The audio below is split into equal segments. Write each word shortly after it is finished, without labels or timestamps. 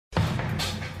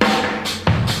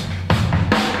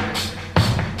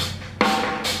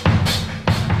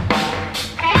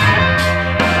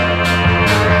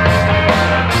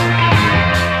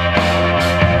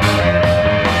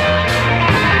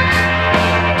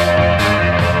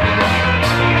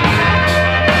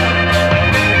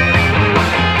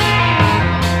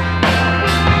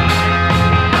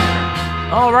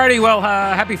Alrighty, well,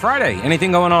 happy Friday.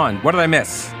 Anything going on? What did I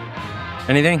miss?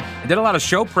 Anything? I did a lot of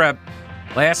show prep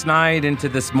last night into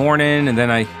this morning, and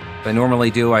then I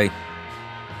normally do, I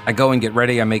go and get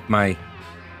ready. I make my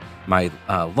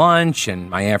lunch and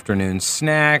my afternoon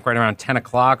snack right around 10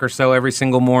 o'clock or so every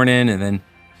single morning, and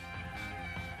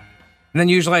then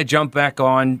usually I jump back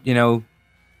on,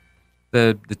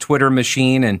 the Twitter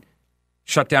machine and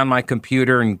shut down my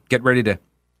computer and get ready to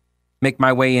make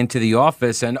my way into the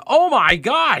office. And oh my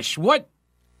gosh, what?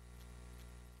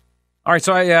 All right,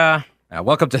 so I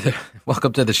welcome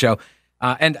to the show.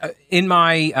 And in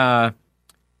my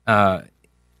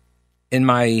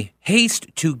haste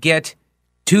to get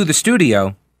to the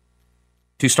studio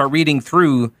to start reading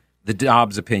through the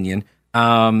Dobbs opinion,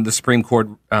 the Supreme Court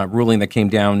ruling that came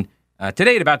down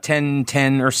today at about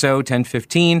 10:10 or so,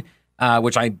 10:15,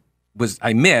 which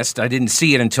I missed. I didn't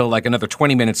see it until like another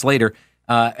 20 minutes later.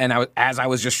 And as I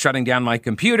was just shutting down my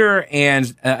computer,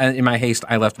 and in my haste,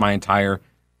 I left my entire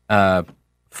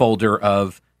folder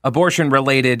of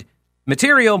abortion-related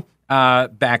material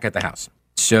back at the house.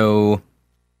 So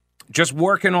just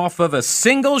working off of a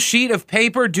single sheet of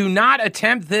paper. Do not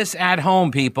attempt this at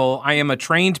home, people. I am a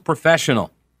trained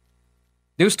professional.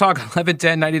 News Talk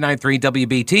 1110 99.3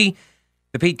 WBT,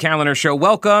 the Pete Callender Show.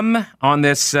 Welcome on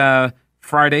this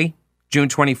Friday, June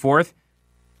 24th.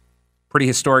 Pretty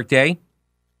historic day.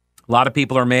 A lot of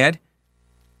people are mad.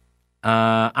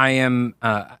 I am,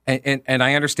 and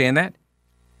I understand that.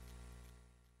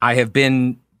 I have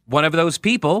been one of those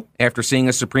people after seeing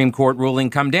a Supreme Court ruling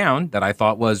come down that I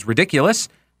thought was ridiculous.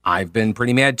 I've been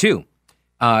pretty mad too.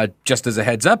 Just as a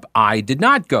heads up, I did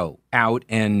not go out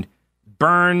and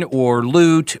burn or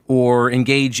loot or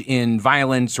engage in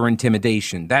violence or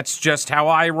intimidation. That's just how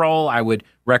I roll. I would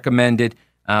recommend it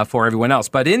for everyone else.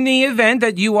 But in the event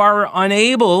that you are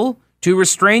unable to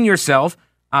restrain yourself,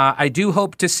 I do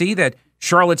hope to see that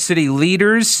Charlotte City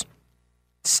leaders,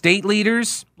 state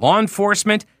leaders, law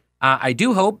enforcement, I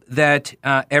do hope that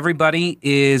everybody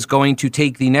is going to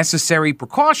take the necessary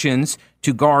precautions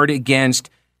to guard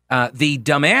against the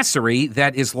dumbassery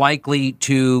that is likely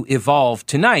to evolve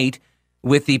tonight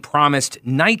with the promised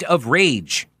Night of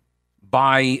Rage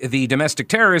by the domestic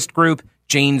terrorist group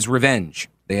Jane's Revenge.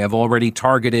 They have already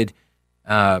targeted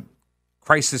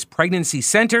crisis pregnancy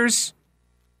centers.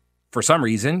 For some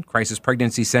reason, crisis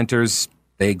pregnancy centers,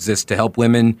 they exist to help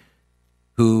women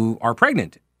who are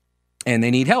pregnant and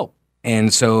they need help.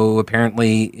 And so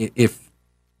apparently if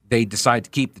they decide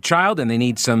to keep the child and they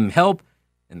need some help,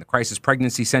 and the crisis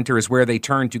pregnancy center is where they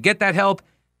turn to get that help,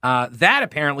 that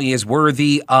apparently is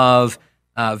worthy of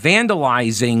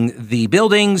vandalizing the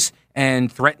buildings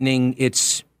and threatening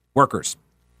its workers.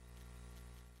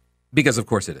 Because of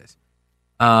course it is.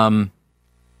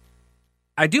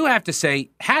 I do have to say,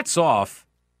 hats off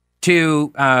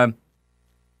to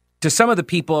some of the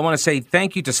people. I want to say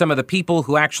thank you to some of the people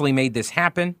who actually made this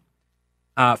happen.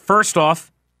 First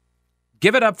off,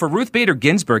 give it up for Ruth Bader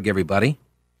Ginsburg, everybody,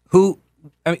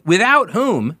 without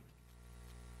whom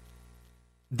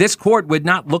this court would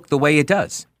not look the way it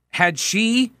does. Had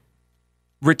she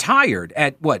retired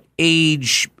at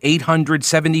age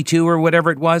 872 or whatever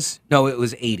it was? No, it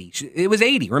was 80. It was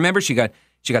 80. Remember, she got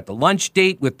the lunch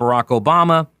date with Barack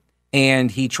Obama, and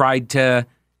he tried to,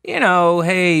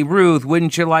 hey, Ruth,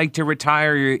 wouldn't you like to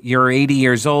retire? You're 80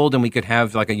 years old, and we could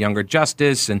have like a younger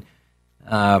justice, and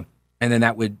then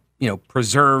that would,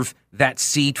 preserve that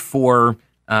seat for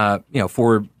a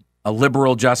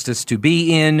liberal justice to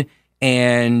be in.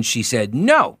 And she said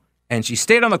no. And she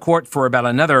stayed on the court for about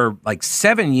another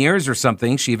 7 years or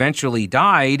something. She eventually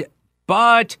died,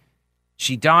 but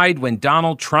she died when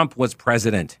Donald Trump was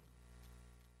president.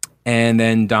 And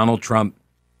then Donald Trump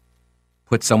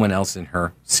put someone else in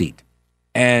her seat.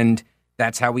 And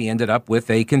that's how we ended up with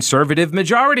a conservative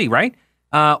majority, right?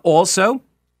 Also,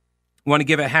 want to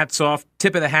give a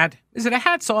tip of the hat. Is it a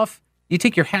hats off? You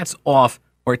take your hats off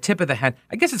or a tip of the hat.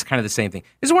 I guess it's kind of the same thing.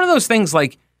 It's one of those things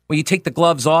like when you take the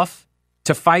gloves off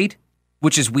to fight,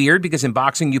 which is weird because in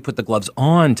boxing you put the gloves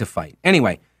on to fight.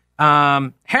 Anyway,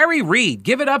 Harry Reid.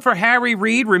 Give it up for Harry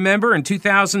Reid. Remember, in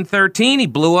 2013, he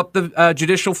blew up the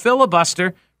judicial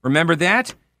filibuster. Remember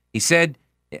that? He said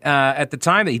at the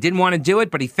time that he didn't want to do it,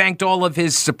 but he thanked all of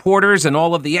his supporters and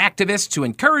all of the activists who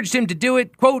encouraged him to do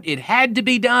it. Quote, it had to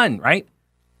be done, right?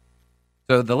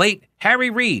 So the late Harry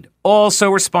Reid, also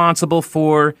responsible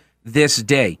for this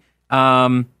day.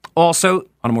 Also,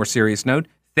 on a more serious note,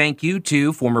 thank you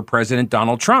to former President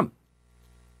Donald Trump.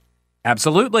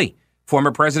 Absolutely.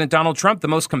 Former President Donald Trump, the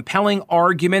most compelling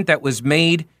argument that was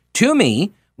made to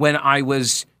me when I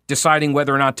was deciding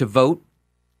whether or not to vote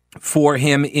for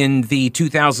him in the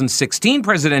 2016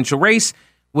 presidential race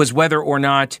was whether or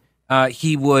not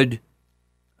he would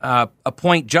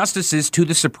appoint justices to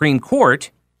the Supreme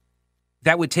Court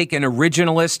that would take an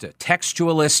originalist, a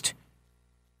textualist,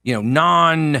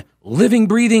 non-living,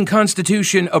 breathing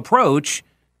Constitution approach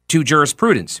to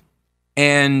jurisprudence.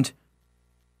 And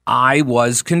I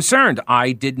was concerned.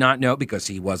 I did not know, because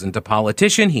he wasn't a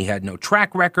politician. He had no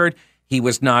track record. He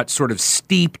was not sort of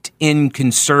steeped in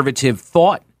conservative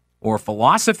thought or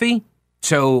philosophy.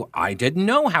 So I didn't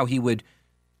know how he would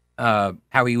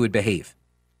behave.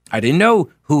 I didn't know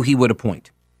who he would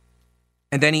appoint.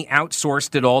 And then he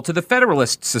outsourced it all to the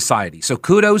Federalist Society. So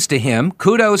kudos to him.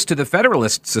 Kudos to the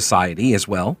Federalist Society as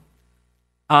well.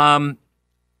 But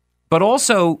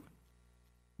also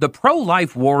the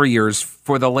pro-life warriors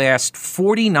for the last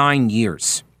 49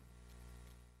 years.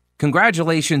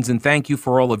 Congratulations and thank you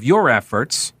for all of your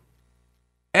efforts.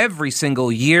 Every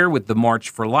single year with the March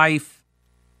for Life,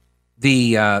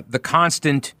 the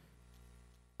constant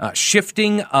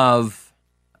shifting of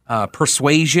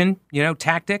persuasion,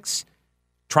 tactics,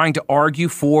 trying to argue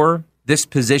for this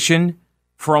position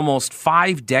for almost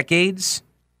 5 decades.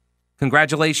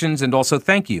 Congratulations and also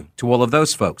thank you to all of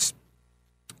those folks.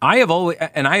 I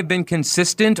have been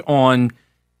consistent on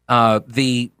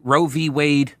the Roe v.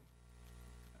 Wade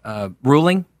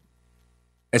ruling.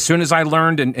 As soon as I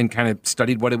learned and kind of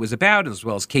studied what it was about, as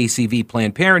well as KCV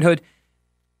Planned Parenthood,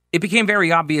 it became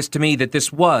very obvious to me that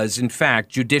this was, in fact,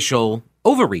 judicial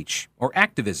overreach or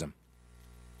activism.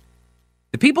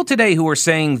 The people today who are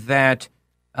saying that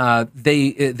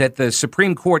that the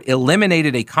Supreme Court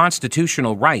eliminated a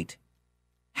constitutional right,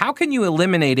 how can you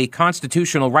eliminate a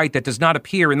constitutional right that does not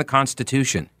appear in the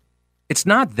Constitution? It's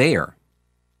not there.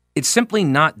 It's simply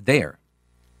not there.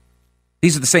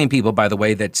 These are the same people, by the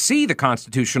way, that see the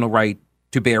constitutional right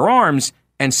to bear arms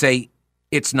and say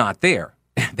it's not there.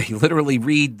 They literally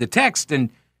read the text and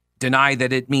deny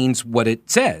that it means what it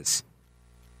says.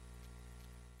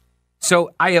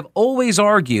 So I have always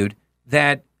argued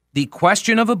that the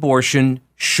question of abortion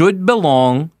should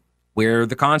belong where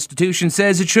the Constitution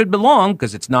says it should belong,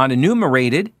 because it's not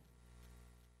enumerated.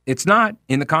 It's not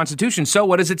in the Constitution. So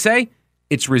what does it say?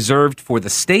 It's reserved for the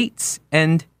states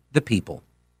and the people.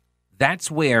 That's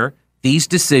where these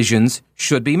decisions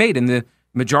should be made. And the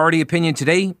majority opinion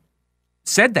today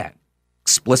said that,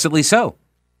 explicitly so.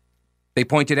 They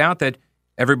pointed out that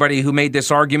everybody who made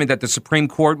this argument that the Supreme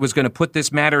Court was going to put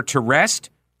this matter to rest,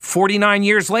 49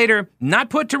 years later, not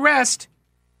put to rest.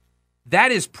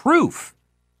 That is proof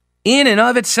in and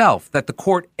of itself that the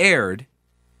court erred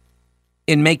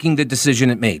in making the decision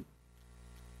it made.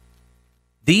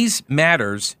 These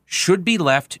matters should be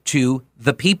left to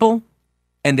the people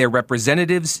and their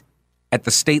representatives at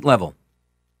the state level.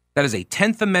 That is a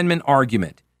 10th Amendment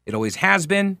argument. It always has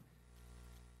been.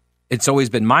 It's always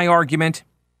been my argument.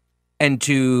 And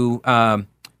to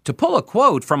pull a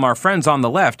quote from our friends on the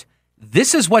left,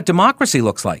 this is what democracy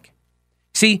looks like.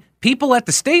 See, people at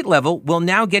the state level will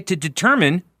now get to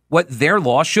determine what their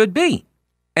law should be.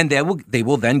 And they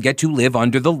will then get to live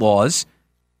under the laws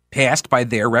passed by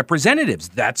their representatives.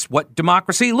 That's what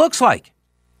democracy looks like.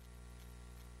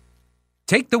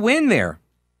 Take the win there,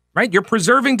 right? You're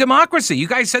preserving democracy. You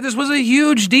guys said this was a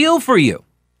huge deal for you.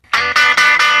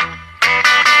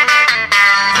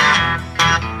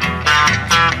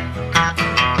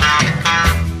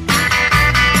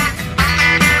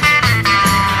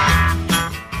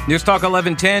 News Talk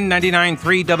 1110,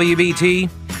 99.3 WBT.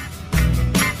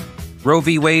 Roe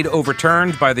v. Wade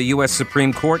overturned by the U.S.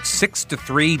 Supreme Court.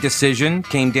 6-3 decision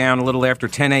came down a little after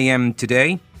 10 a.m.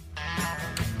 today.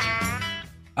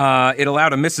 It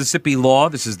allowed a Mississippi law.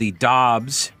 This is the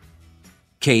Dobbs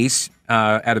case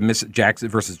out of Jackson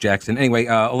versus Jackson. Anyway,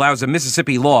 allows a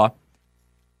Mississippi law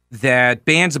that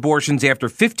bans abortions after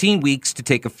 15 weeks to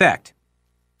take effect.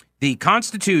 The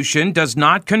Constitution does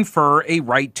not confer a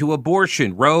right to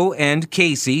abortion. Roe and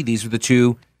Casey, these are the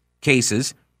two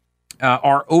cases,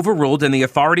 are overruled, and the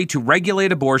authority to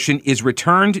regulate abortion is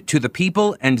returned to the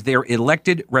people and their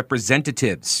elected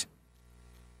representatives.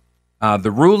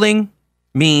 The ruling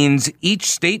means each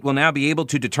state will now be able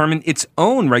to determine its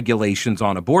own regulations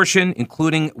on abortion,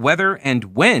 including whether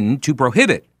and when to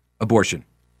prohibit abortion.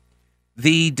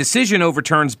 The decision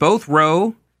overturns both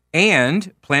Roe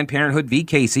and Planned Parenthood v.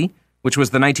 Casey, which was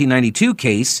the 1992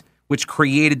 case, which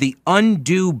created the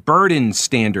undue burden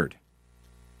standard.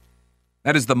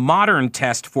 That is the modern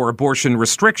test for abortion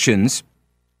restrictions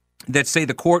that say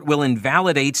the court will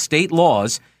invalidate state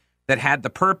laws that had the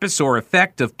purpose or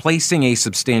effect of placing a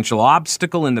substantial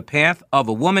obstacle in the path of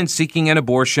a woman seeking an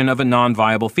abortion of a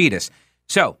non-viable fetus.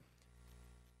 So,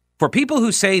 For people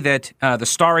who say that the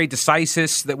stare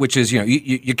decisis, which is,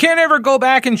 you can't ever go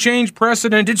back and change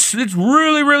precedent. It's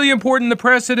really, really important, the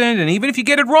precedent. And even if you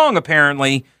get it wrong,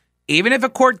 apparently, even if a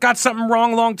court got something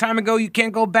wrong a long time ago, you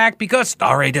can't go back because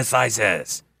stare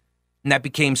decisis. And that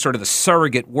became sort of the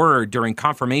surrogate word during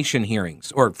confirmation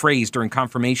hearings, or phrase during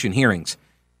confirmation hearings,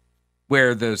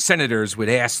 where the senators would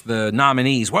ask the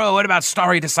nominees, well, what about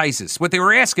stare decisis? What they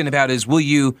were asking about is, will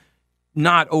you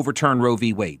not overturn Roe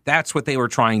v. Wade? That's what they were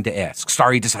trying to ask.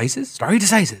 Stare decisis? Stare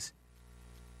decisis.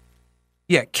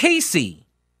 Yeah, Casey,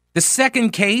 the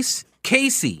second case,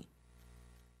 Casey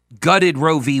gutted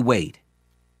Roe v. Wade.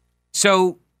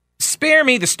 So spare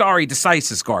me the stare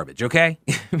decisis garbage, okay?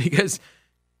 Because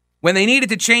when they needed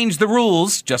to change the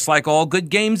rules, just like all good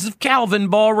games of Calvin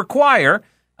Ball require,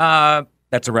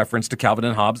 that's a reference to Calvin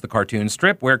and Hobbes, the cartoon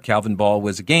strip, where Calvin Ball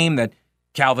was a game that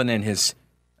Calvin and his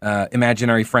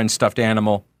imaginary friend stuffed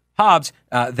animal Hobbes,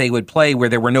 they would play where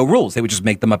there were no rules. They would just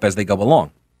make them up as they go along.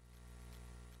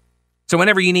 So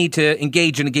whenever you need to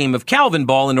engage in a game of Calvin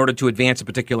Ball in order to advance a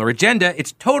particular agenda,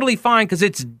 it's totally fine because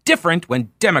it's different when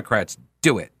Democrats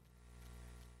do it.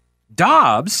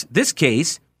 Dobbs, this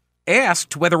case,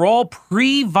 asked whether all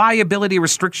pre-viability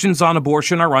restrictions on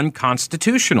abortion are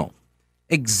unconstitutional.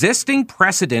 Existing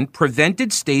precedent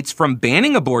prevented states from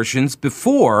banning abortions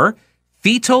before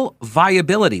fetal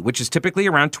viability, which is typically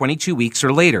around 22 weeks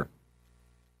or later.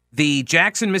 The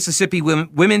Jackson, Mississippi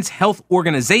Women's Health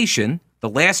Organization, the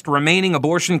last remaining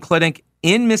abortion clinic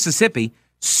in Mississippi,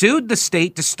 sued the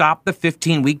state to stop the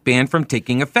 15-week ban from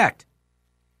taking effect.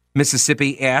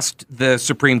 Mississippi asked the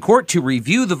Supreme Court to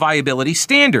review the viability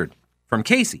standard from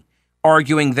Casey,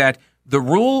 arguing that the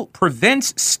rule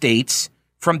prevents states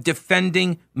from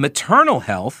defending maternal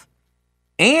health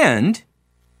and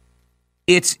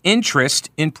its interest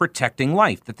in protecting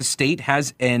life, that the state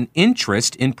has an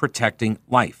interest in protecting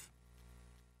life.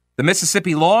 The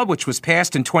Mississippi law, which was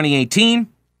passed in 2018,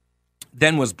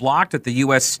 then was blocked at the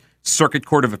U.S. Circuit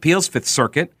Court of Appeals, Fifth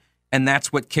Circuit, and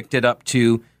that's what kicked it up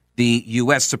to the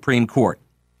U.S. Supreme Court.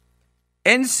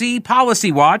 NC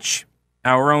Policy Watch,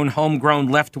 our own homegrown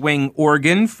left-wing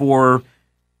organ for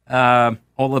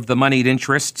all of the moneyed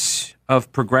interests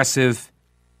of progressive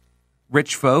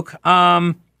rich folk,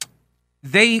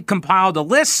 they compiled a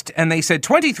list, and they said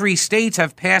 23 states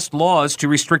have passed laws to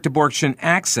restrict abortion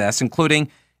access, including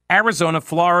Arizona,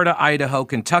 Florida, Idaho,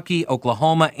 Kentucky,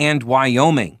 Oklahoma, and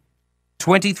Wyoming.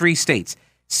 23 states.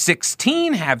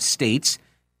 16 states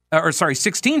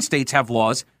have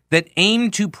laws that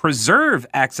aim to preserve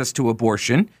access to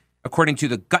abortion, according to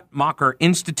the Guttmacher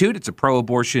Institute. It's a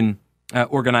pro-abortion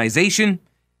organization.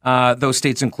 Those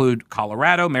states include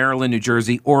Colorado, Maryland, New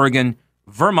Jersey, Oregon,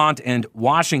 Vermont, and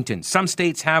Washington. Some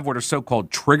states have what are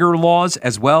so-called trigger laws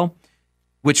as well,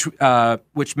 which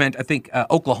meant, I think,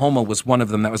 Oklahoma was one of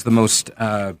them. That was the most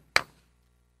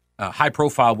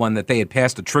high-profile one, that they had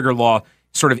passed a trigger law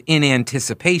sort of in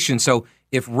anticipation. So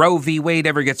if Roe v. Wade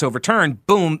ever gets overturned,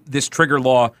 boom, this trigger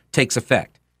law takes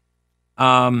effect.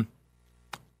 What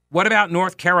about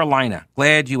North Carolina?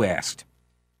 Glad you asked.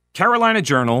 Carolina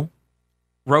Journal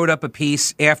wrote up a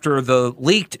piece after the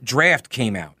leaked draft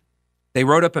came out. They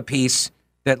wrote up a piece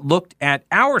that looked at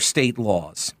our state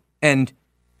laws. And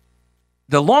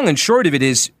the long and short of it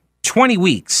is 20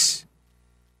 weeks.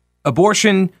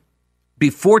 Abortion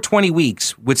before 20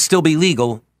 weeks would still be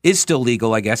legal, is still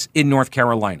legal, I guess, in North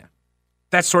Carolina.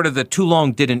 That's sort of the too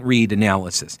long didn't read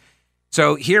analysis.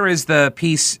 So here is the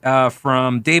piece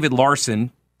from David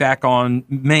Larson back on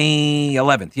May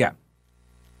 11th. Yeah.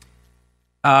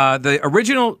 The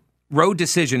original Roe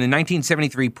decision in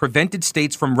 1973 prevented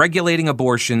states from regulating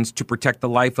abortions to protect the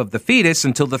life of the fetus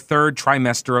until the third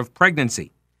trimester of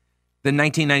pregnancy. The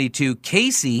 1992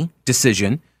 Casey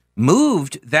decision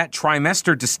moved that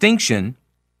trimester distinction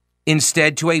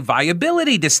instead to a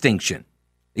viability distinction.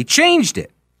 They changed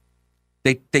it.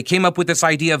 They came up with this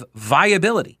idea of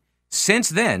viability. Since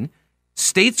then,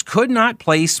 states could not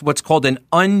place what's called an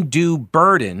undue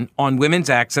burden on women's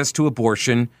access to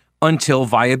abortion until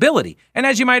viability. And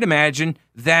as you might imagine,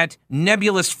 that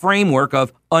nebulous framework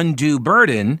of undue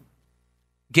burden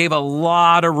gave a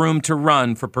lot of room to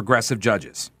run for progressive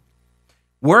judges.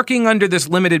 Working under this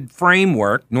limited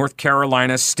framework, North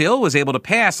Carolina still was able to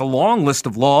pass a long list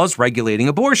of laws regulating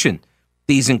abortion.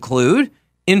 These include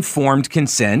informed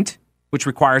consent, which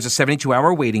requires a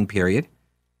 72-hour waiting period,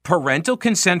 parental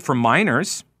consent for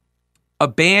minors, a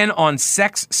ban on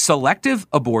sex-selective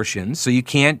abortions, so you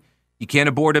can't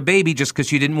abort a baby just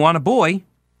because you didn't want a boy.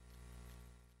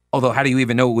 Although, how do you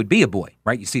even know it would be a boy,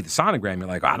 right? You see the sonogram, you're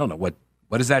like, I don't know, what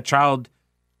is that child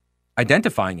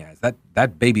identifying as.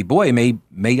 That baby boy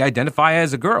may identify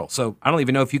as a girl. So I don't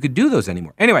even know if you could do those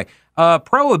anymore. Anyway,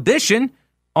 prohibition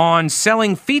on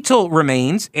selling fetal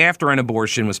remains after an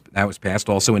abortion was passed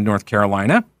also in North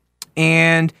Carolina,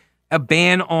 and a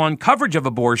ban on coverage of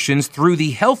abortions through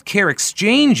the healthcare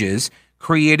exchanges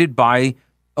created by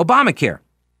Obamacare.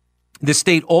 The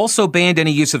state also banned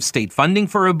any use of state funding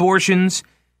for abortions,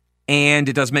 and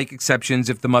it does make exceptions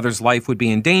if the mother's life would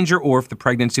be in danger or if the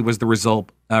pregnancy was the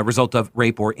result of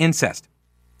rape or incest.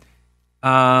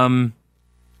 The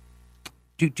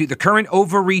current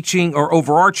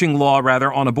overarching law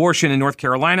on abortion in North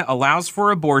Carolina allows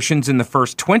for abortions in the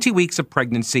first 20 weeks of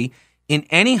pregnancy in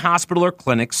any hospital or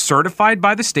clinic certified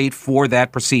by the state for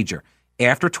that procedure.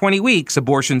 After 20 weeks,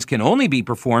 abortions can only be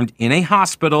performed in a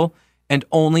hospital and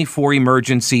only for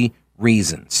emergency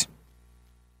reasons.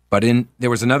 But there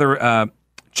was another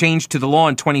change to the law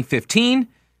in 2015.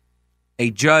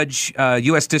 A judge,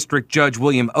 U.S. District Judge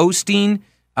William Osteen,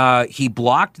 he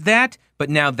blocked that, but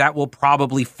now that will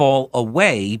probably fall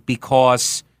away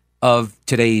because of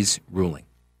today's ruling.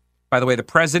 By the way, the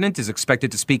president is expected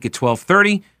to speak at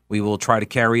 12:30. We will try to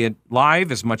carry it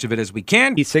live, as much of it as we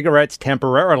can. E-cigarettes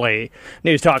temporarily.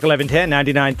 News Talk 1110,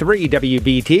 99.3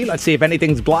 WBT. Let's see if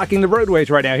anything's blocking the roadways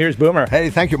right now. Here's Boomer. Hey,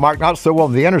 thank you, Mark. Not so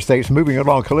on the interstates, moving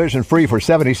along collision-free for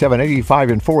 77, 85,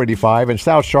 and 485. In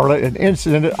South Charlotte, an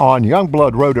incident on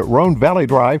Youngblood Road at Roan Valley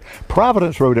Drive,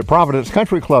 Providence Road at Providence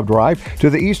Country Club Drive, to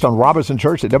the east on Robinson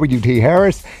Church at WT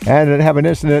Harris, and then have an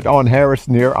incident on Harris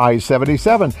near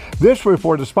I-77. This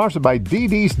report is sponsored by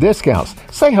DD's Discounts.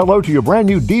 Say hello to your brand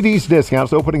new DD's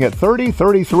Discounts opening at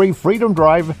 3033 Freedom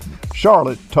Drive,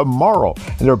 Charlotte, tomorrow.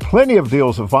 And there are plenty of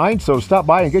deals to find, so stop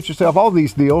by and get yourself all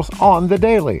these deals on the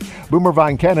daily. Boomer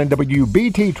Vine Cannon,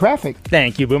 WBT Traffic.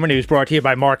 Thank you. Boomer News brought to you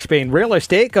by Mark Spain Real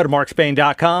Estate. Go to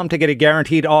markspain.com to get a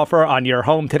guaranteed offer on your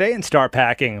home today and start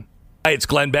packing. Hi, it's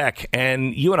Glenn Beck,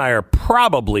 and you and I are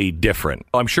probably different.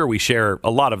 I'm sure we share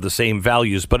a lot of the same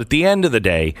values, but at the end of the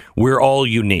day, we're all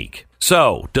unique.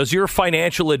 So, does your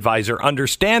financial advisor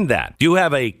understand that? Do you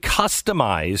have a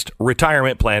customized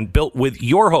retirement plan built with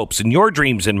your hopes and your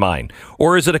dreams in mind?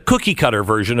 Or is it a cookie cutter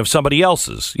version of somebody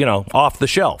else's, off the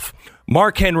shelf?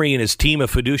 Mark Henry and his team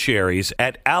of fiduciaries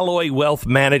at Alloy Wealth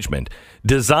Management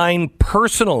design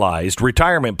personalized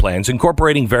retirement plans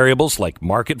incorporating variables like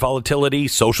market volatility,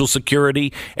 Social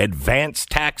Security, advanced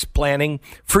tax planning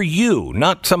for you,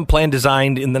 not some plan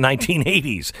designed in the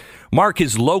 1980s. Mark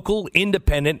is local,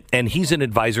 independent, and he's an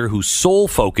advisor whose sole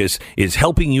focus is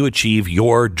helping you achieve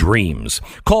your dreams.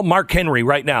 Call Mark Henry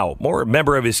right now, or a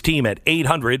member of his team at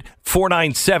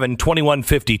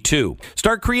 800-497-2152.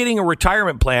 Start creating a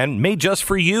retirement plan made just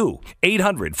for you.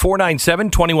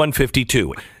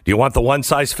 800-497-2152. Do you want the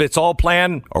one-size-fits-all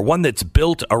plan or one that's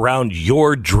built around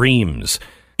your dreams?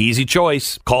 Easy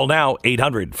choice. Call now,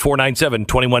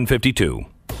 800-497-2152.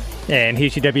 And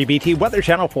here's your WBT Weather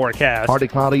Channel forecast. Partly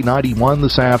cloudy, 91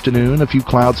 this afternoon. A few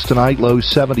clouds tonight, low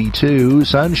 72.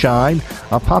 Sunshine.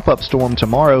 A pop-up storm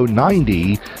tomorrow,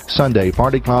 90. Sunday,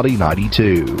 partly cloudy,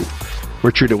 92.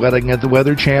 Richard Wedding at the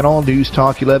Weather Channel, News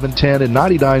Talk 1110 and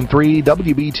 99.3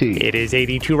 WBT. It is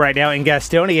 82 right now in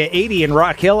Gastonia, 80 in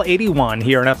Rock Hill, 81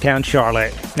 here in Uptown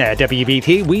Charlotte. At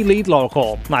WBT, we lead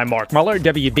local. I'm Mark Muller,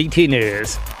 WBT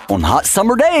News. On hot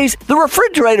summer days, the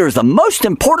refrigerator is the most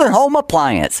important home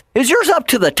appliance. Is yours up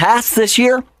to the task this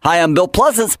year? Hi, I'm Bill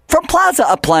Pleasance from Plaza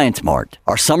Appliance Mart.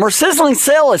 Our summer sizzling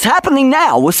sale is happening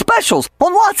now with specials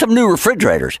on lots of new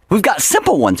refrigerators. We've got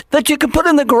simple ones that you can put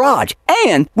in the garage.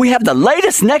 And we have the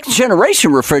latest next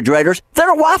generation refrigerators that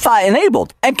are Wi-Fi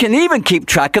enabled and can even keep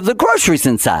track of the groceries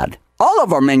inside. All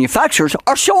of our manufacturers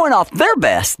are showing off their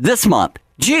best this month.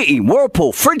 GE,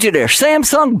 Whirlpool, Frigidaire,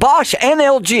 Samsung, Bosch, and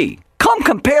LG. Come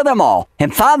compare them all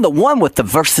and find the one with the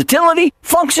versatility,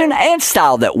 function, and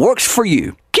style that works for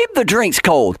you. Keep the drinks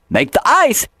cold, make the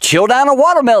ice, chill down a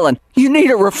watermelon. You need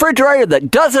a refrigerator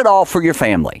that does it all for your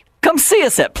family. Come see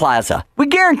us at Plaza. We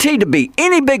guarantee to beat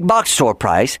any big box store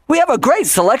price. We have a great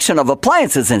selection of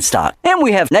appliances in stock, and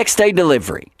we have next day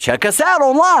delivery. Check us out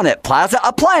online at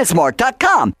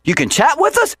PlazaApplianceMart.com. You can chat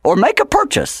with us or make a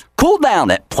purchase. Cool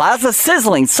down at Plaza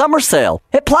Sizzling Summer Sale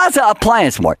at Plaza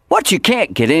Appliance Mart. What you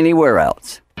can't get anywhere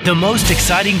else. The most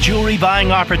exciting jewelry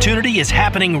buying opportunity is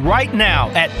happening right now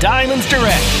at Diamonds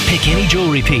Direct. Pick any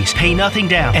jewelry piece, pay nothing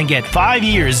down, and get 5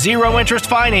 years zero-interest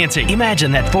financing.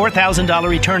 Imagine that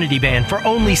 $4,000 eternity band for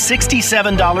only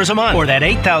 $67 a month, or that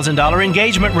 $8,000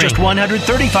 engagement ring, just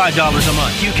 $135 a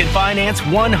month. You can finance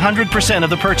 100%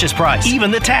 of the purchase price, even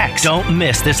the tax. Don't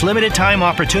miss this limited time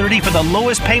opportunity for the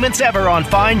lowest payments ever on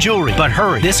fine jewelry. But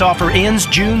hurry, this offer ends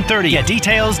June 30th. Get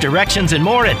details, directions, and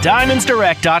more at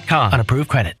DiamondsDirect.com. On approved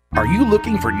credit. it. Are you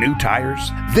looking for new tires?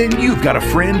 Then you've got a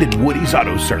friend in Woody's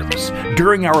Auto Service.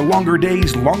 During our Longer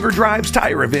Days, Longer Drives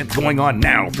tire event going on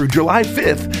now through July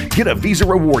 5th, get a Visa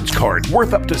Rewards card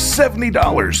worth up to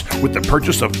 $70 with the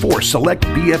purchase of 4 select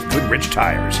BF Goodrich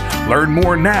tires. Learn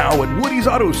more now at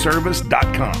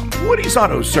woodysautoservice.com. Woody's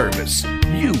Auto Service.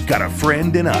 You've got a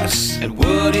friend in us. At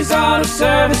Woody's Auto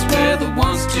Service, we're the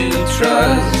ones to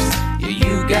trust. Yeah,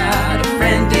 you got a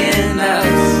friend in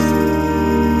us.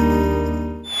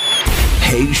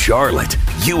 Hey, Charlotte,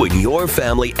 you and your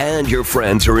family and your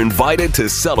friends are invited to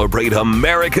celebrate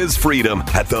America's freedom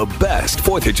at the best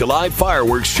 4th of July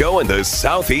fireworks show in the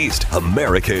Southeast.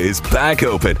 America is back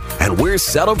open, and we're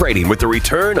celebrating with the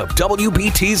return of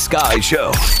WBT's Sky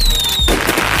Show.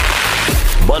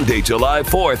 Monday, July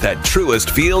 4th at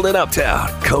Truist Field in Uptown.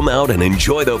 Come out and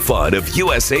enjoy the fun of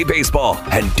USA Baseball.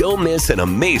 And don't miss an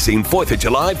amazing 4th of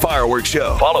July fireworks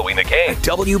show following the game.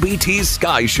 WBT's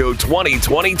Sky Show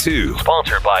 2022.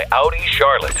 Sponsored by Audi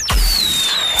Charlotte.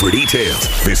 For details,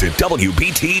 visit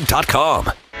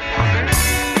WBT.com.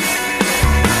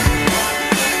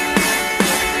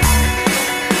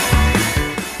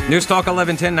 News Talk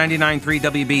 1110 99.3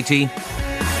 WBT.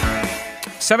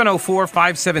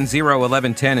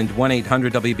 704-570-1110 and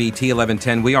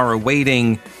 1-800-WBT-1110. We are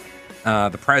awaiting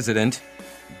the president,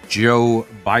 Joe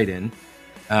Biden.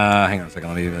 Hang on a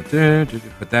second. Let me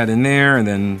put that in there, and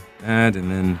then that,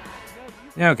 and then...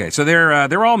 Yeah, okay. So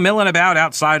they're all milling about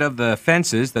outside of the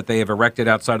fences that they have erected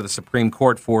outside of the Supreme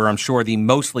Court for, I'm sure, the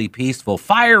mostly peaceful,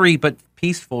 fiery but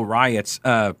peaceful riots,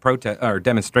 protest or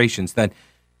demonstrations that...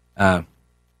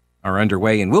 are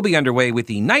underway and will be underway with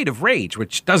the Night of Rage,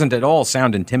 which doesn't at all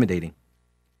sound intimidating.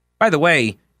 By the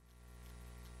way,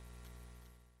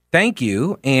 thank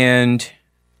you and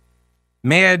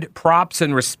mad props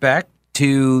and respect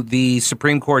to the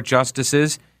Supreme Court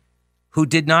justices who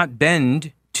did not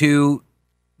bend to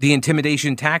the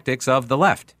intimidation tactics of the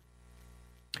left,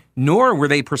 nor were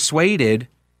they persuaded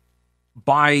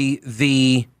by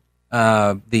the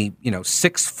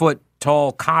 6-foot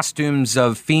tall costumes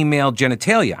of female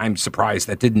genitalia. I'm surprised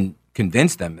that didn't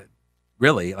convince them.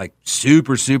 Really, like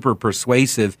super, super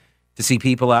persuasive to see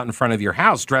people out in front of your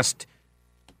house dressed,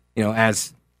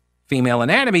 as female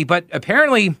anatomy. But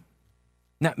apparently,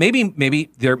 maybe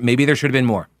there should have been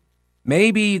more.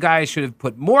 Maybe you guys should have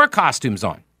put more costumes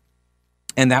on,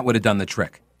 and that would have done the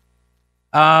trick.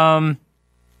 Monica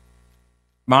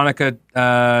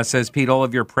says, Pete, all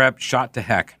of your prep shot to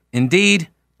heck. Indeed,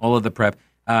 all of the prep.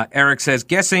 Eric says,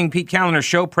 guessing Pete Callender's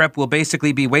show prep will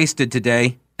basically be wasted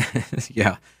today.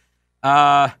 Yeah.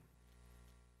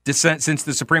 Since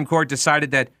the Supreme Court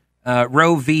decided that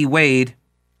Roe v. Wade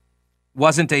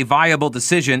wasn't a viable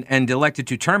decision and elected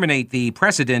to terminate the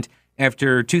precedent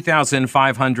after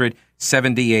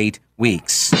 2,578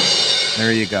 weeks.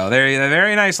 There you go.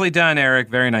 Very nicely done, Eric.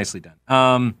 Very nicely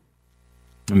done.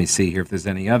 Let me see here if there's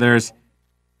any others.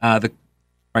 Oh,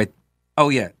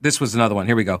 yeah, this was another one.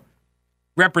 Here we go.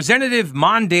 Representative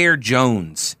Mondaire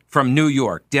Jones from New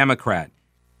York, Democrat.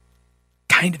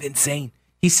 Kind of insane.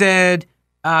 He said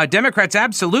Democrats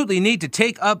absolutely need to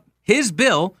take up his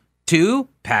bill to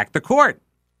pack the court.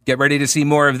 Get ready to see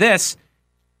more of this.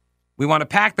 We want to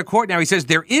pack the court now. He says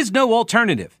there is no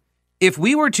alternative. If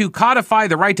we were to codify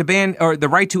the right to ban or the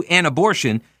right to an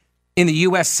abortion in the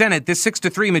U.S. Senate, this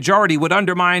 6-3 majority would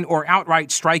undermine or outright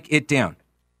strike it down.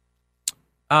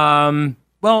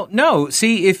 Well, no.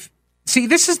 See,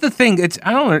 this is the thing.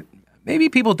 Maybe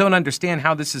people don't understand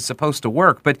how this is supposed to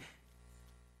work, but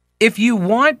if you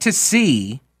want to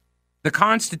see the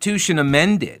Constitution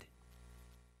amended,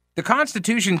 the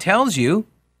Constitution tells you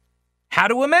how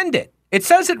to amend it. It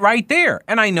says it right there.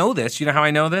 And I know this. You know how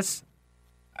I know this?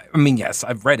 I mean, yes,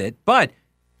 I've read it, but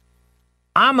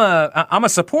I'm a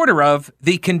supporter of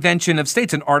the Convention of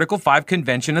States, an Article 5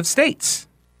 Convention of States.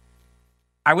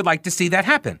 I would like to see that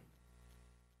happen.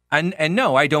 And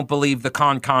no, I don't believe the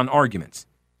con arguments.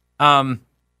 And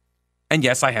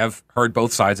yes, I have heard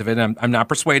both sides of it. I'm not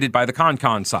persuaded by the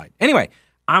con side. Anyway,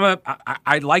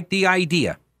 I like the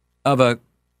idea of a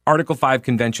Article 5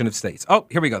 Convention of States. Oh,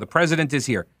 here we go. The president is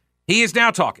here. He is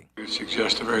now talking. I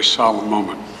suggest a very solemn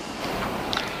moment.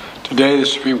 Today, the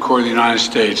Supreme Court of the United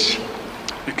States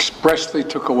expressly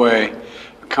took away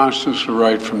a constitutional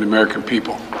right from the American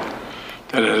people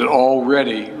that it had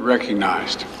already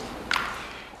recognized.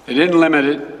 They didn't limit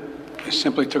it, they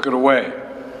simply took it away.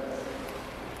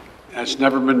 That's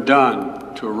never been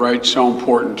done to a right so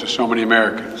important to so many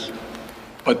Americans.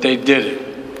 But they did it.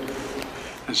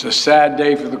 It's a sad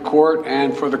day for the court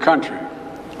and for the country.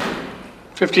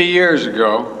 50 years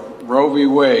ago, Roe v.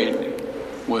 Wade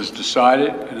was decided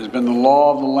and has been the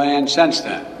law of the land since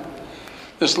then.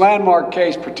 This landmark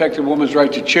case protected a woman's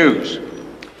right to choose,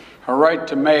 her right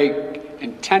to make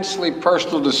intensely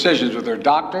personal decisions with her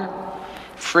doctor,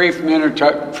 free from the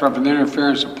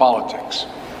interference of politics.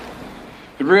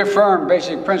 It reaffirmed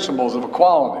basic principles of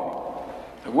equality,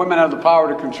 that women have the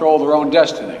power to control their own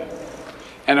destiny,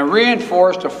 and it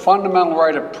reinforced a fundamental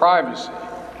right of privacy,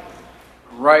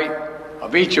 a right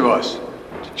of each of us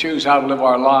to choose how to live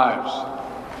our lives.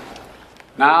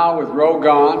 Now, with Roe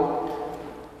gone,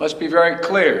 let's be very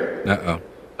clear.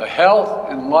 The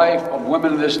health and life of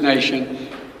women in this nation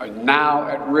are now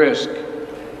at risk.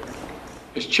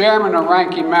 As chairman and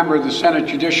ranking member of the Senate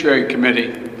Judiciary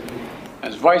Committee,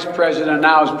 as vice president and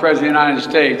now as president of the United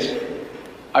States,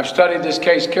 I've studied this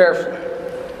case carefully.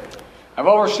 I've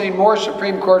overseen more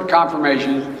Supreme Court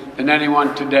confirmations than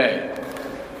anyone today,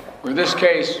 where this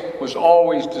case was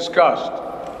always discussed.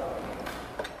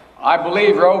 I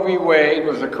believe Roe v. Wade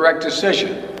was the correct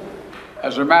decision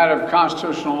as a matter of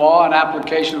constitutional law and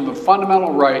application of the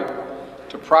fundamental right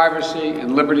to privacy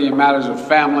and liberty in matters of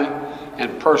family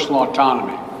and personal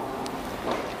autonomy.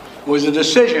 It was a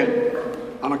decision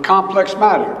on a complex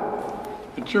matter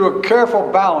and through a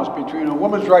careful balance between a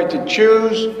woman's right to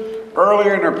choose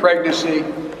earlier in her pregnancy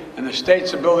and the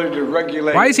state's ability to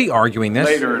regulate. Why is he arguing this?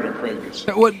 Later in her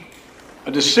pregnancy.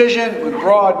 A decision with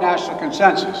broad national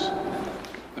consensus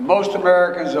that most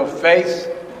Americans of faith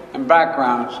and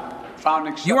backgrounds found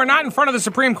acceptable. You are not in front of the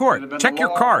Supreme Court. Check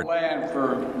your card.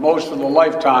 For most of the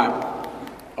lifetime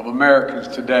of Americans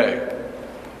today.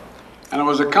 And it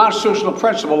was a constitutional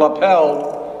principle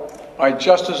upheld by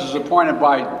justices appointed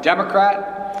by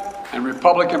Democrat and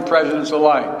Republican presidents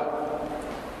alike.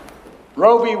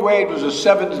 Roe v. Wade was a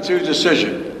 7-2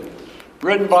 decision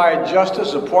written by a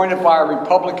justice appointed by a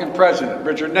Republican president,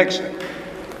 Richard Nixon.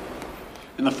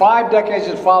 In the 5 decades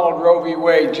that followed Roe v.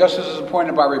 Wade, justices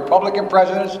appointed by Republican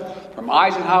presidents from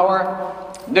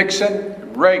Eisenhower, Nixon,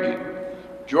 and Reagan,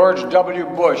 George W.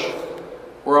 Bush,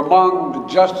 were among the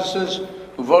justices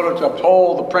who voted to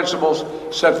uphold the principles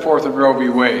set forth in Roe v.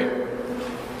 Wade.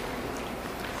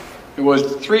 It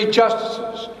was 3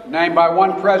 justices named by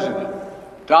one president,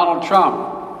 Donald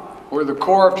Trump, who were the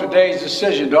core of today's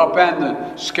decision to upend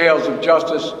the scales of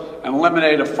justice and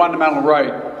eliminate a fundamental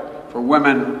right for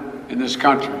women in this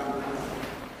country.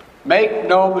 Make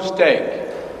no mistake,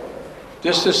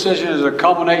 this decision is a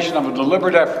culmination of a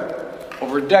deliberate effort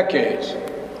over decades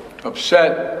to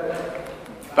upset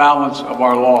the balance of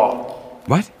our law.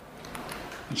 What?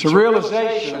 It's a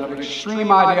realization of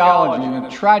extreme ideology and a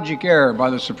tragic error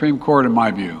by the Supreme Court, in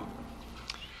my view.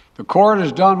 The court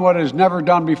has done what it has never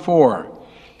done before,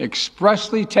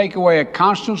 expressly take away a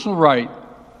constitutional right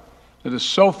that is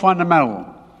so fundamental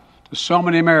to so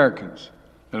many Americans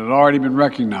that had already been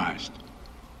recognized.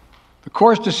 The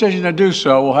court's decision to do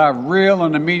so will have real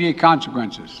and immediate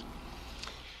consequences.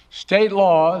 State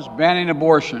laws banning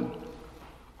abortion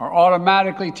are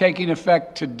automatically taking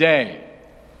effect today,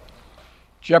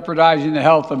 jeopardizing the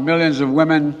health of millions of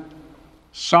women,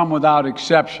 some without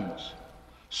exceptions.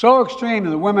 So extreme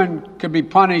that women could be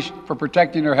punished for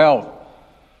protecting their health.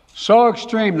 So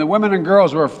extreme that women and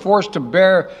girls were forced to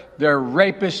bear their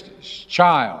rapist's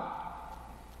child.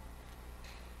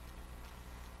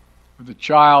 With the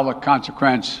child, a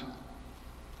consequence.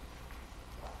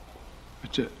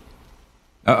 It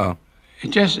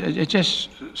just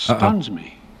stuns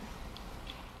me.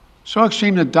 So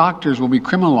extreme that doctors will be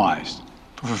criminalized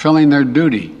for fulfilling their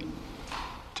duty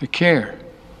to care.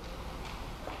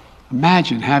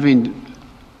 Imagine having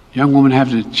a young woman have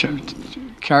to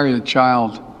carry the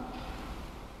child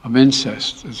of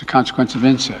incest as a consequence of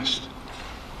incest.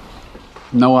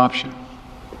 No option.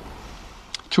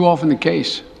 Too often the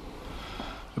case.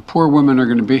 The poor women are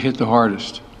going to be hit the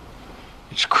hardest.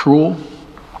 It's cruel.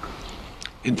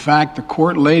 In fact, the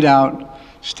court laid out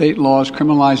state laws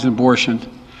criminalizing abortion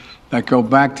that go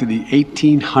back to the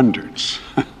 1800s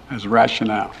as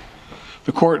rationale.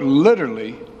 The court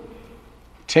literally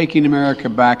taking America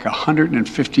back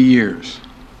 150 years.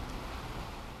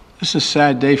 This is a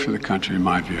sad day for the country, in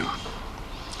my view.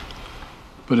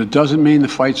 But it doesn't mean the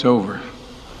fight's over.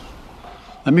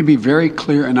 Let me be very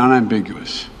clear and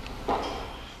unambiguous.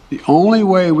 The only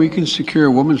way we can secure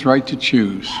a woman's right to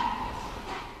choose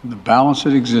and the balance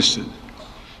that existed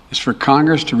is for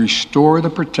Congress to restore the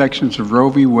protections of Roe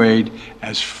v. Wade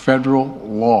as federal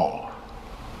law.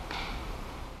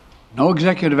 No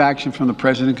executive action from the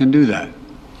president can do that.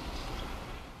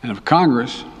 And if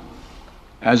Congress,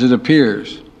 as it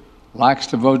appears, lacks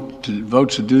the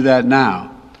votes to do that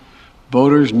now,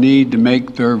 voters need to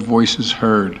make their voices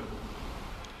heard.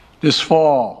 This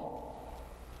fall,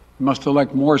 we must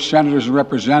elect more senators and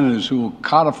representatives who will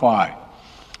codify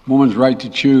woman's right to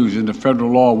choose into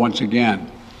federal law once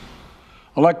again.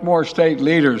 Elect more state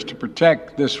leaders to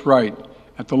protect this right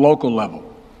at the local level.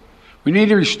 We need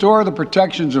to restore the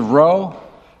protections of Roe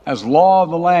as law of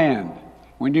the land.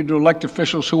 We need to elect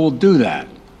officials who will do that.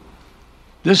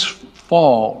 This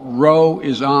fall, Roe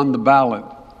is on the ballot.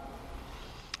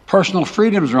 Personal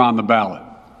freedoms are on the ballot.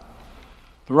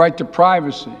 The right to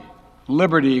privacy,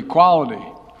 liberty, equality,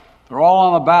 they're all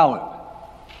on the ballot.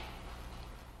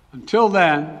 Until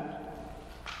then,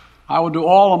 I will do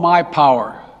all of my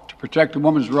power to protect a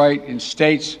woman's right in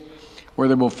states where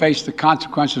they will face the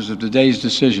consequences of today's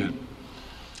decision.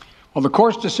 While the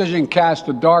court's decision cast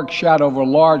a dark shadow over a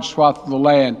large swath of the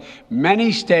land,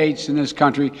 many states in this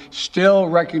country still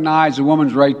recognize a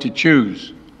woman's right to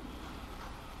choose.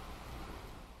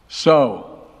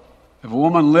 So, if a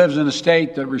woman lives in a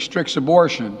state that restricts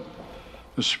abortion,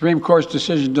 the Supreme Court's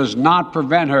decision does not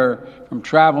prevent her from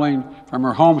traveling from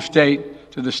her home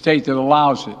state to the state that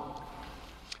allows it.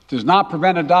 It does not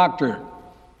prevent a doctor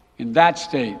in that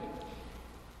state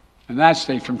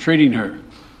from treating her.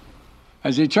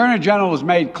 As the Attorney General has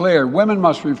made clear, women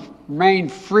must remain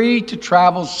free to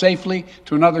travel safely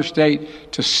to another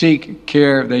state to seek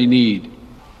care they need.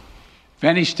 If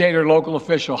any state or local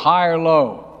official, high or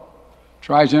low,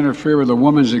 tries to interfere with a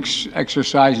woman's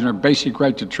exercising her basic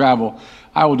right to travel,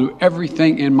 I will do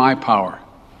everything in my power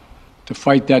to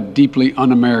fight that deeply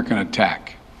un-American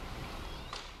attack.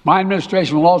 My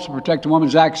administration will also protect a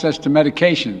woman's access to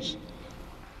medications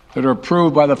that are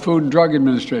approved by the Food and Drug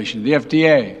Administration, the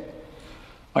FDA,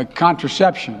 like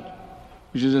contraception,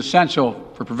 which is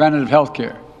essential for preventative health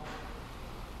care,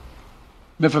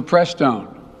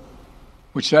 mifepristone,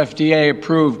 which the FDA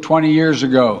approved 20 years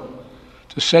ago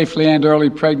to safely end early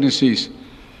pregnancies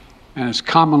and is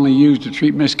commonly used to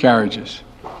treat miscarriages.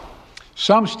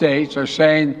 Some states are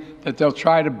saying that they'll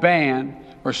try to ban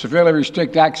or severely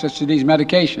restrict access to these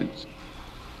medications.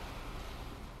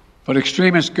 But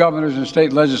extremist governors and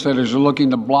state legislators are looking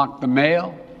to block the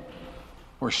mail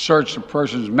or search a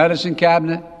person's medicine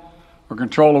cabinet or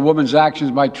control a woman's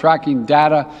actions by tracking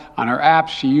data on her apps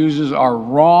she uses are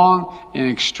wrong and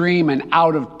extreme and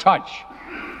out of touch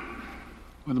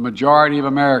with the majority of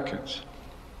Americans.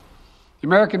 The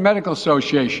American Medical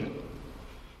Association,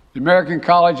 the American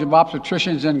College of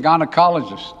Obstetricians and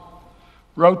Gynecologists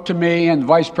wrote to me and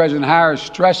Vice President Harris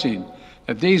stressing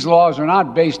that these laws are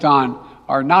not based on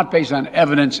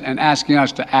evidence and asking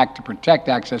us to act to protect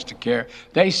access to care.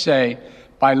 They say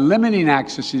by limiting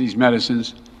access to these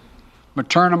medicines,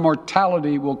 maternal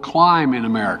mortality will climb in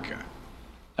America.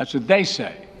 That's what they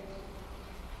say.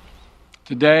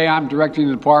 Today, I'm directing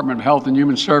the Department of Health and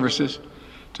Human Services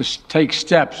to take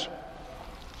steps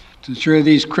to ensure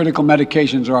these critical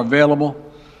medications are available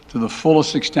to the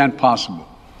fullest extent possible.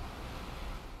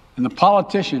 And the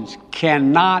politicians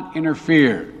cannot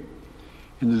interfere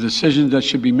in the decisions that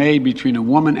should be made between a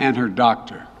woman and her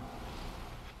doctor.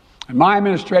 And my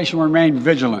administration will remain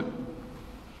vigilant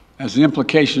as the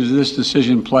implications of this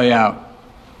decision play out.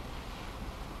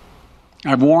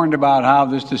 I've warned about how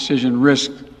this decision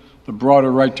risks the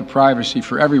broader right to privacy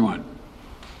for everyone.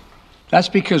 That's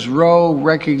because Roe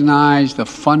recognized the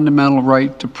fundamental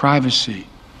right to privacy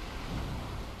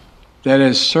that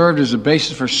has served as a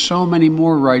basis for so many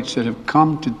more rights that we've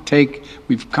come to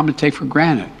take for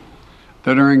granted,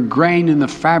 that are ingrained in the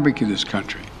fabric of this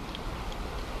country.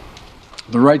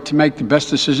 The right to make the best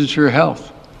decisions for your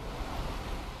health.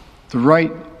 The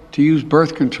right to use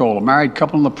birth control, a married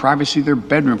couple in the privacy of their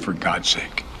bedroom, for God's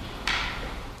sake.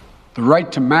 The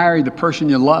right to marry the person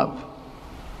you love.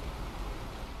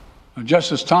 Now,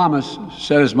 Justice Thomas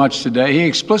said as much today. He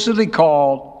explicitly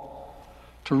called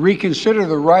to reconsider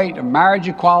the right of marriage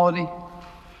equality,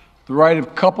 the right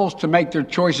of couples to make their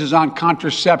choices on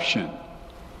contraception.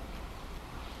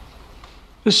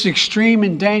 This is extreme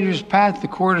and dangerous path the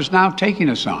court is now taking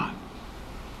us on.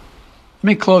 Let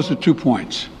me close with 2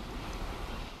 points.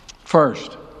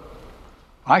 First,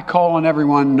 I call on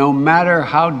everyone, no matter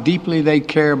how deeply they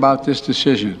care about this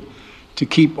decision, to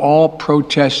keep all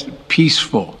protests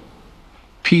peaceful.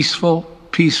 Peaceful,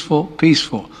 peaceful,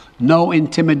 peaceful. No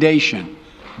intimidation.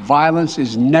 Violence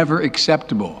is never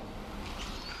acceptable.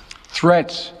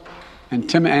 Threats and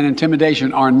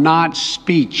intimidation are not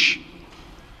speech.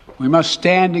 We must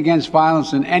stand against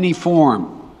violence in any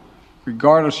form,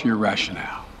 regardless of your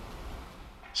rationale.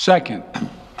 Second,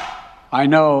 I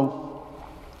know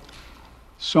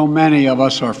so many of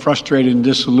us are frustrated and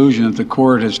disillusioned that the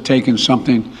court has taken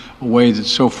something away that's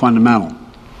so fundamental.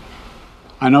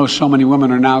 I know so many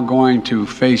women are now going to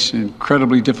face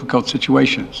incredibly difficult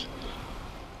situations.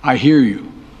 I hear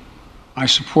you. I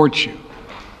support you.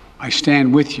 I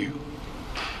stand with you.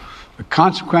 The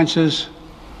consequences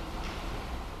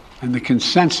and the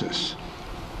consensus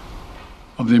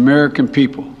of the American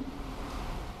people,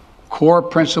 core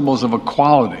principles of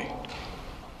equality,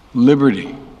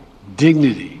 liberty,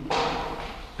 dignity,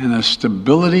 and the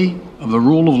stability of the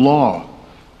rule of law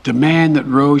demand that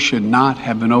Roe should not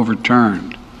have been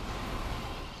overturned.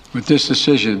 With this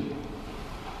decision,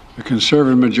 the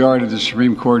conservative majority of the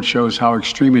Supreme Court shows how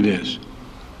extreme it is,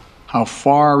 how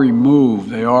far removed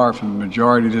they are from the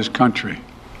majority of this country.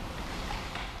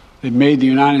 They've made the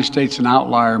United States an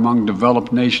outlier among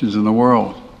developed nations in the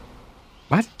world.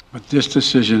 What? But this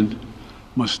decision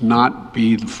must not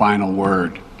be the final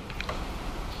word.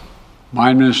 My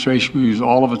administration will use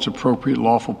all of its appropriate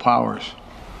lawful powers,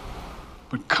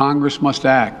 but Congress must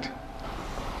act.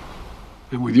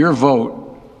 And with your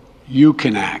vote, you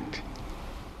can act.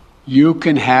 You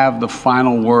can have the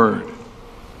final word.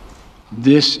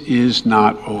 This is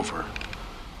not over.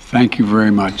 Thank you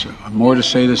very much. More to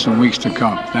say this in weeks to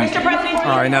come. Thank you.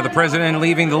 All right, now the president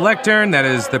leaving the lectern. That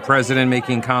is the president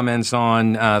making comments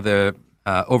on the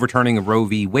overturning of Roe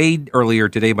v. Wade earlier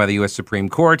today by the U.S. Supreme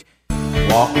Court.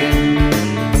 Walking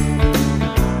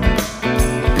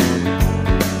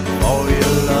for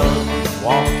your love,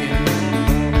 walking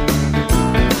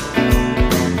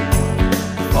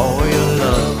for your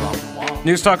love.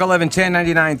 News Talk 1110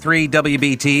 99.3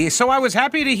 WBT. So I was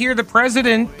happy to hear the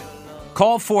president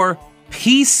call for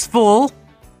peaceful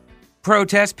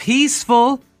protests,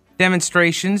 peaceful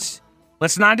demonstrations.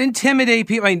 Let's not intimidate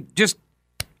people.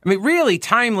 Really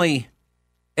timely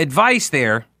advice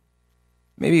there.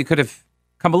 Maybe you could have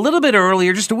come a little bit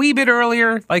earlier, just a wee bit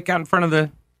earlier, like out in front of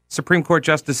the Supreme Court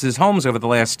justices' homes over the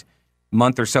last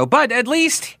month or so. But at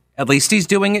least he's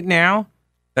doing it now.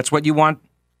 That's what you want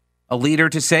a leader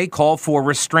to say. Call for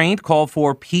restraint, call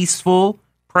for peaceful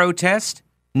protest,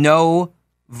 no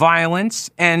violence,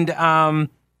 and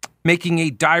making a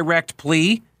direct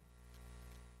plea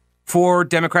for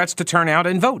Democrats to turn out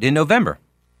and vote in November.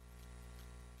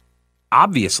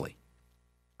 Obviously.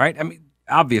 Right?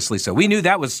 Obviously so. We knew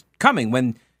that was coming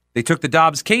when they took the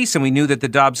Dobbs case, and we knew that the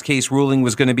Dobbs case ruling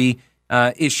was going to be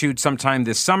issued sometime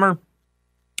this summer.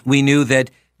 We knew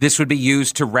that this would be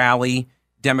used to rally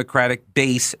Democratic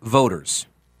base voters.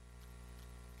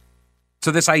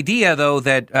 So this idea, though,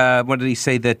 that, what did he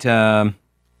say, that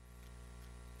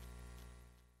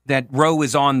Roe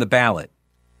is on the ballot.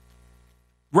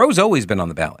 Roe's always been on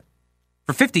the ballot.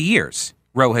 For 50 years,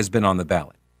 Roe has been on the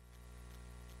ballot.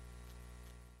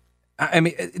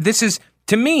 This is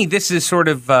sort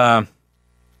of, I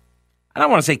don't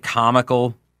want to say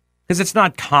comical, because it's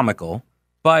not comical,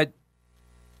 but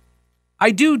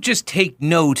I do just take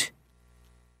note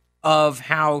of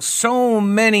how so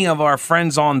many of our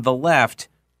friends on the left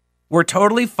were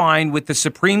totally fine with the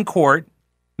Supreme Court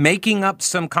making up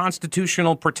some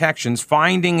constitutional protections,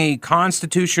 finding a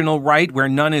constitutional right where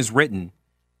none is written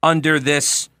under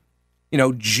this,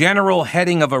 general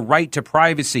heading of a right to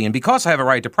privacy. And because I have a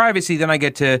right to privacy, then I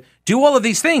get to do all of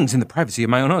these things in the privacy of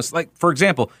my own house. Like, for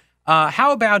example,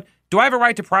 how about, do I have a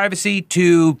right to privacy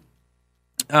to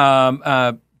be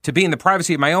in the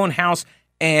privacy of my own house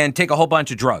and take a whole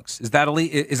bunch of drugs? Is that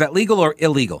legal or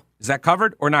illegal? Is that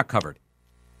covered or not covered?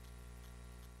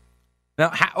 Now,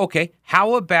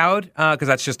 how about, because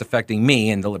that's just affecting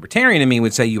me, and the libertarian in me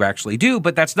would say you actually do,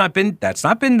 but that's not been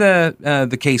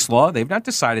the case law. They've not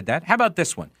decided that. How about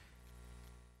this one?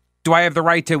 Do I have the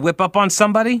right to whip up on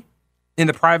somebody in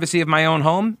the privacy of my own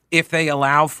home if they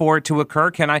allow for it to occur?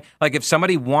 Can I, if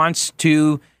somebody wants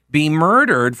to be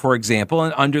murdered, for example,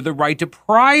 and under the right to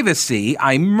privacy,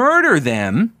 I murder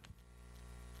them,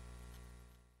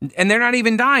 and they're not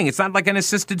even dying. It's not like an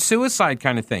assisted suicide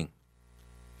kind of thing.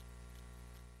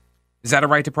 Is that a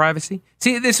right to privacy?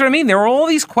 See, this is what I mean. There are all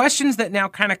these questions that now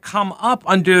kind of come up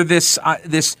under this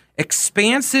this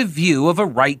expansive view of a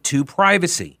right to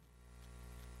privacy.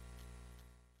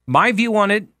 My view on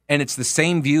it, and it's the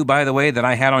same view, by the way, that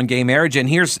I had on gay marriage. And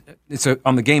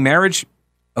on the gay marriage,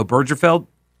 Obergefell,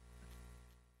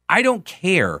 I don't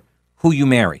care who you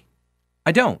marry.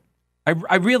 I don't.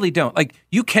 I really don't.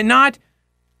 You cannot.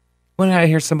 What did I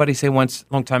hear somebody say once,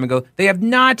 a long time ago? They have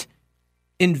not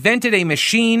invented a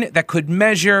machine that could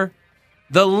measure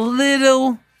the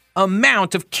little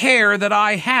amount of care that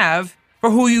I have for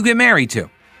who you get married to.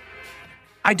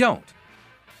 I don't.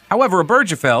 However,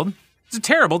 Obergefell is a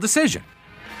terrible decision.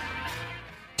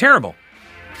 Terrible.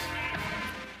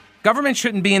 Government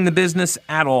shouldn't be in the business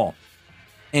at all.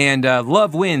 And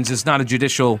love wins is not a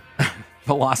judicial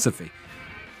philosophy.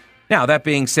 Now, that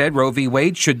being said, Roe v.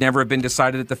 Wade should never have been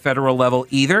decided at the federal level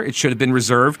either. It should have been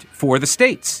reserved for the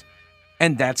states.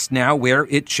 And that's now where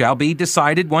it shall be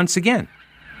decided once again.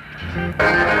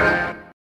 Bye.